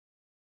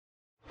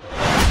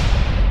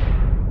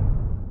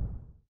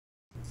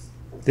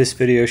This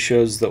video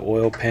shows the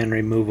oil pan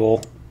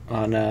removal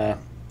on a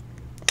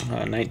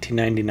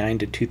 1999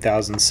 to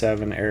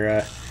 2007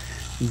 era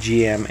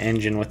GM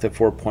engine with a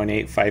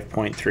 4.8,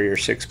 5.3, or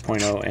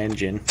 6.0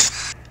 engine.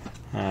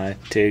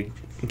 To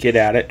get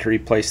at it, to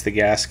replace the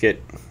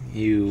gasket,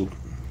 you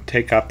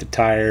take off the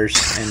tires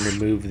and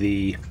remove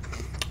the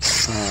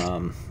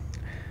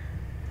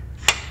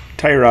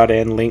tie rod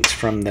end links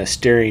from the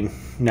steering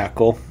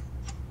knuckle,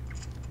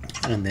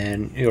 and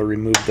then you'll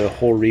remove the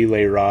whole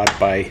relay rod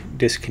by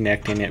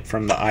disconnecting it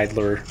from the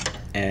idler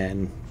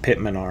and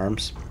pitman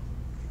arms.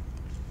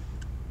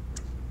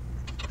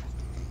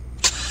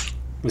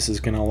 This is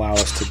going to allow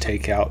us to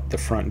take out the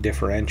front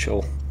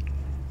differential,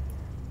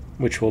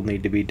 which will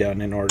need to be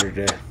done in order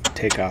to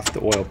take off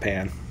the oil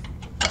pan.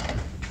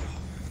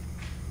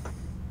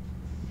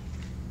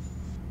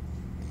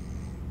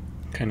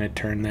 Kind of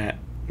turn that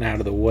out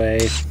of the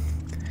way,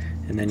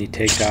 and then you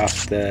take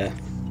off the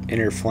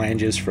inner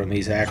flanges from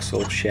these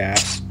axle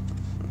shafts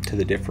to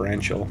the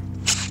differential.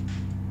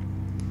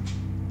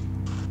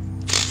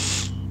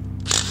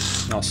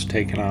 Also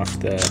taking off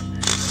the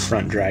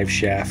front drive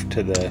shaft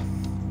to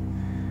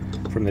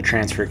from the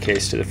transfer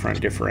case to the front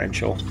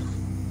differential.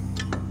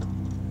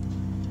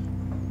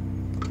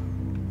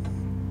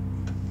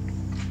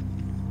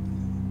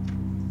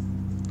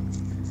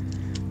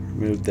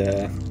 Remove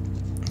the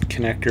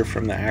connector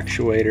from the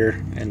actuator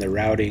and the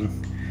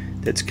routing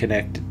that's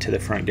connected to the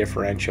front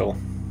differential.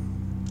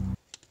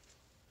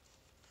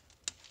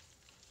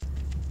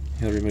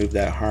 You'll remove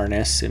that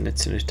harness in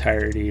its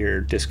entirety or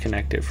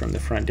disconnect it from the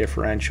front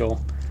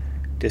differential.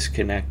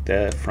 Disconnect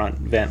the front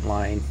vent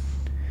line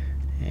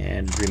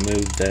and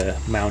remove the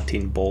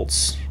mounting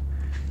bolts,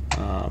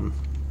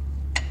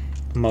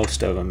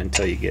 most of them,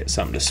 until you get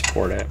something to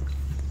support it.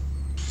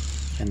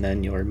 And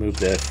then you'll remove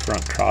the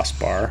front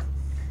crossbar,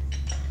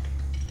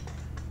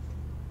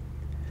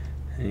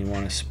 and you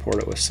want to support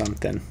it with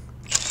something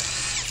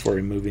before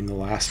removing the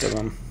last of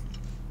them,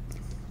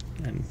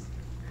 and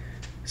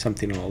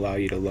something will allow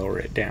you to lower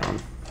it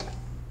down.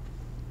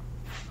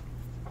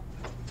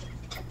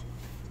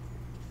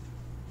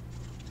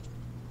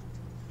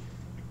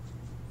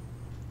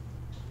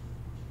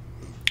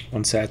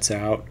 Once that's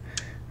out,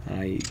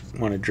 you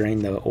want to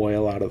drain the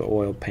oil out of the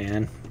oil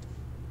pan,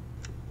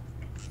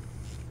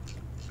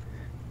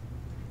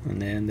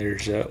 and then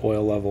there's an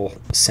oil level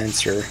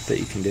sensor that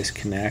you can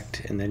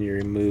disconnect, and then you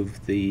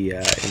remove the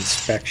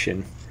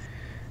inspection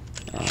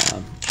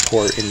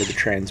port into the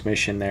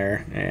transmission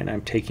there. And I'm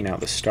taking out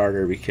the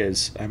starter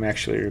because I'm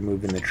actually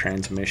removing the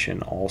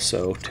transmission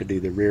also to do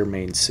the rear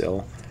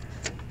mainsail,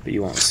 but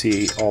you won't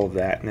see all of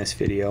that in this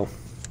video.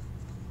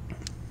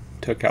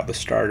 Took out the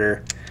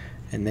starter,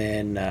 and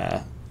then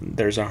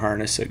there's a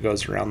harness that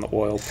goes around the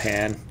oil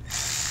pan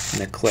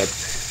and a clip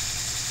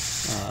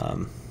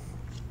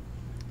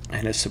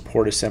and a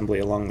support assembly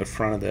along the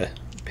front of the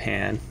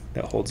pan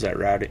that holds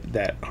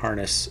that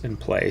harness in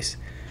place.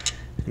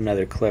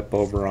 Another clip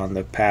over on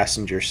the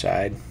passenger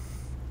side.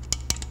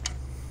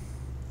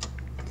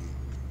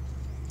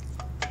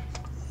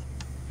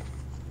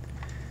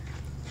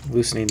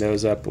 Loosening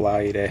those up allow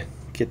you to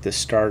get the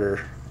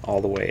starter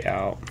all the way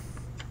out.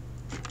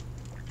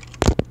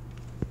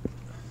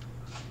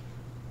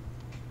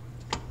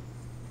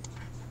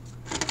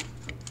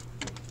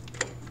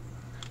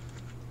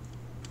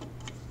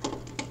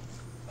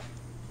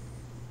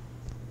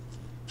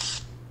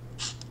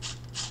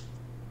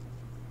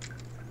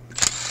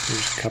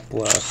 There's a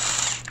couple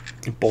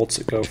of bolts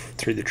that go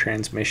through the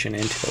transmission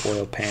into the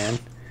oil pan,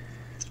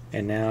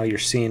 and now you're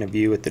seeing a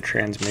view with the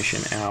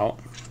transmission out.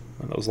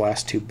 Those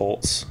last two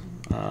bolts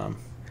are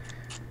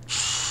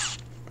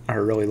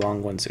really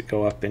long ones that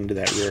go up into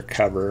that rear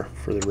cover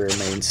for the rear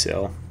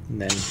mainsail, and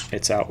then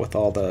it's out with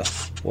all the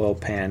oil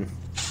pan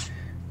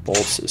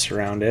bolts that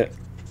surround it.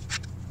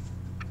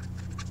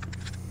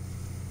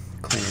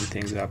 Cleaning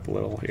things up a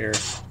little here.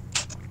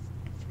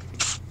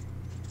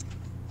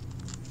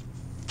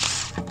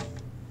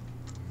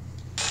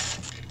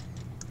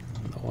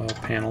 Oil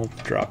panel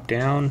drop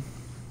down.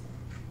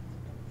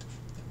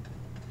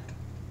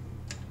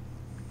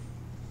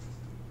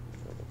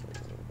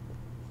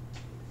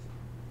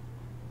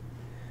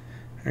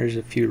 There's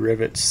a few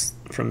rivets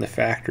from the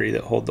factory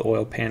that hold the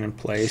oil pan in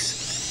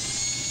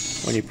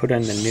place. When you put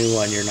in the new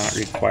one, you're not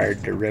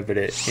required to rivet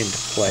it into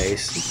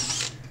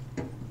place.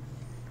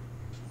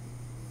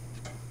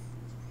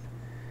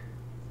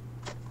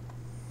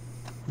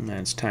 And then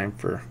it's time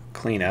for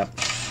cleanup,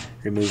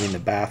 removing the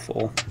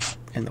baffle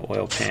in the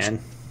oil pan.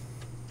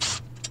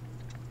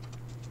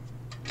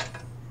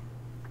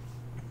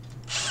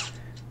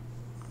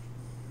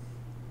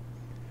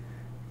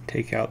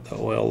 Take out the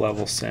oil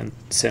level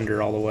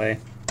sender all the way,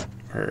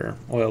 or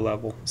oil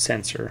level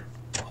sensor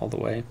all the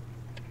way.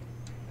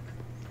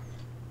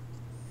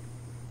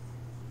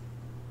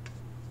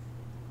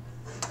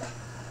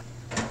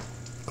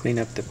 Clean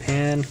up the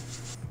pan, and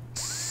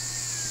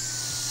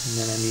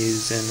then I'm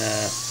using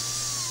a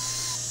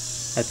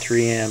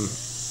 3M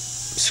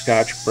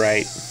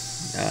Scotch-Brite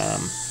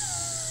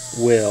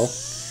wheel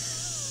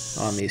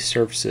on these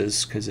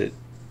surfaces because it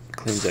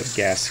Cleans up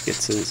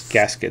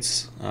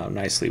gaskets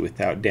nicely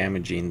without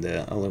damaging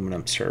the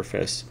aluminum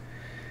surface.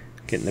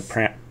 Getting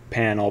the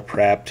pan all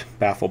prepped,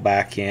 baffle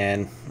back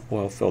in,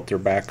 oil filter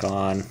back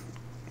on,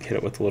 hit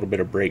it with a little bit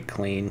of brake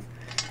clean,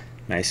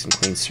 nice and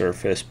clean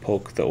surface,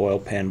 poke the oil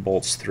pan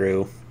bolts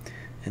through,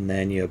 and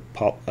then you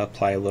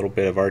apply a little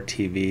bit of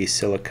RTV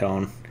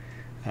silicone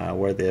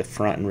where the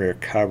front and rear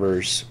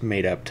covers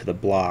made up to the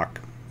block,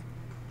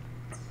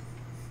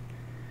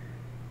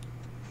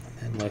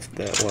 and lift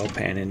the oil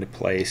pan into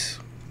place.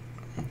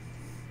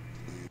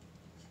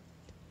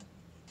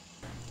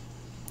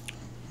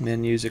 And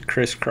then use a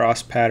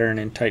crisscross pattern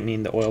in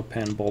tightening the oil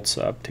pan bolts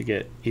up to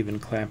get even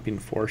clamping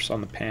force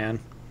on the pan.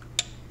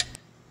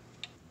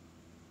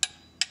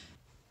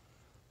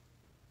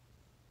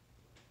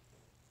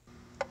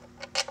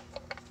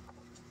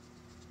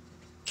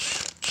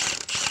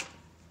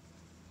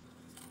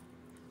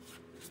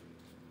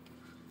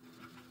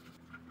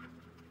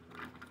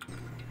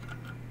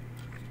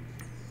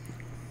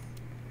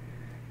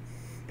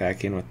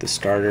 Back in with the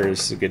starter.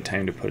 This is a good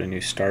time to put a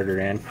new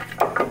starter in.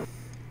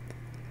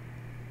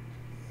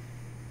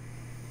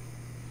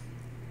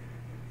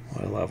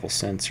 Oil level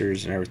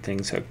sensors and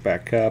everything's hooked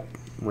back up.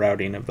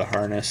 Routing of the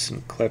harness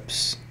and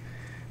clips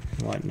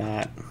and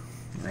whatnot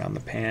around the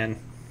pan.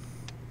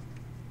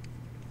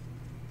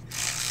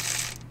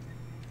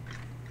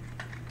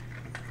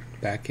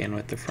 Back in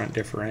with the front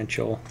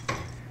differential.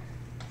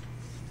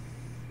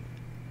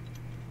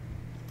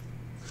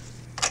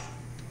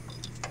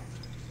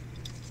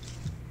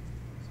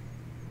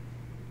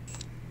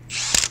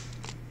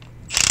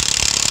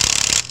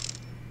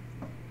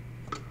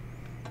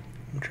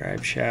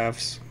 Drive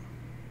shafts,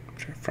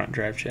 front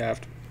drive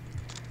shaft.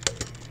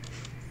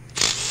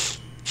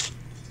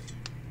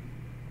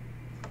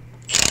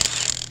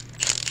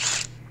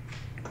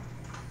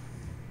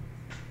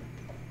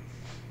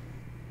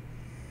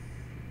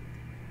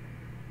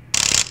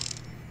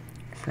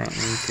 Front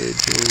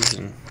linkages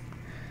and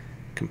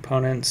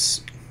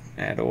components,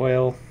 add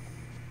oil,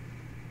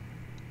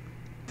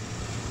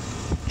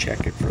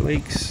 check it for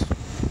leaks.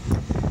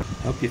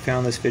 I hope you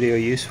found this video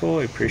useful.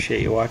 I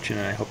appreciate you watching,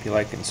 and I hope you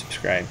like and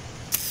subscribe.